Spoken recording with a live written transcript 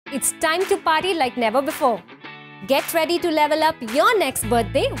It's time to party like never before. Get ready to level up your next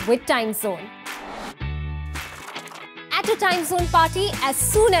birthday with Timezone. At a Timezone party, as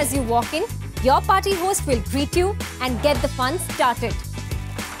soon as you walk in, your party host will greet you and get the fun started.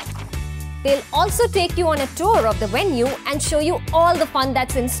 They'll also take you on a tour of the venue and show you all the fun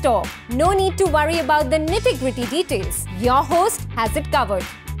that's in store. No need to worry about the nitty-gritty details. Your host has it covered.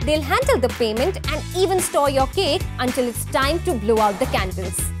 They'll handle the payment and even store your cake until it's time to blow out the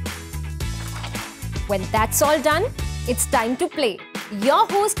candles. When that's all done, it's time to play. Your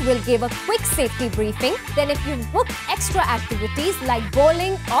host will give a quick safety briefing. Then if you book extra activities like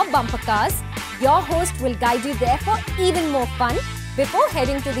bowling or bumper cars, your host will guide you there for even more fun before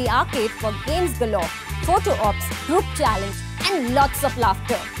heading to the arcade for games galore, photo ops, group challenge and lots of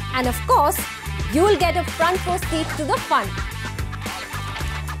laughter. And of course, you'll get a front row seat to the fun.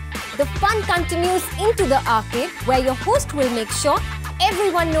 The fun continues into the arcade where your host will make sure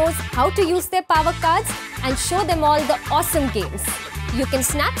everyone knows how to use their power cards and show them all the awesome games. You can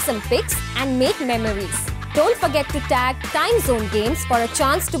snap some pics and make memories. Don't forget to tag Timezonegames for a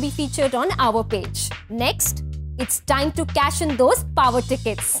chance to be featured on our page. Next, it's time to cash in those power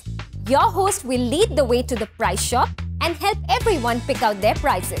tickets. Your host will lead the way to the prize shop and help everyone pick out their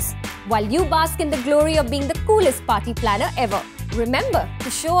prizes, while you bask in the glory of being the coolest party planner ever. Remember to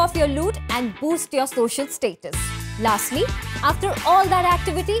show off your loot and boost your social status. Lastly, after all that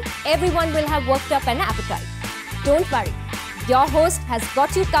activity, everyone will have worked up an appetite. Don't worry, your host has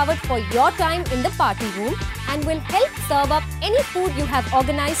got you covered for your time in the party room and will help serve up any food you have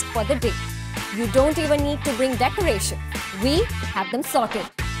organized for the day. You don't even need to bring decoration. We have them sorted.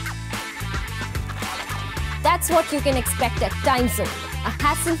 That's what you can expect at Timezone, a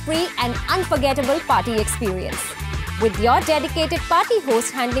hassle-free and unforgettable party experience. With your dedicated party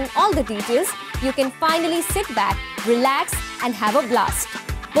host handling all the details, you can finally sit back, relax and have a blast.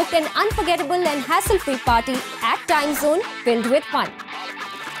 Book an unforgettable and hassle-free party at Timezone filled with fun.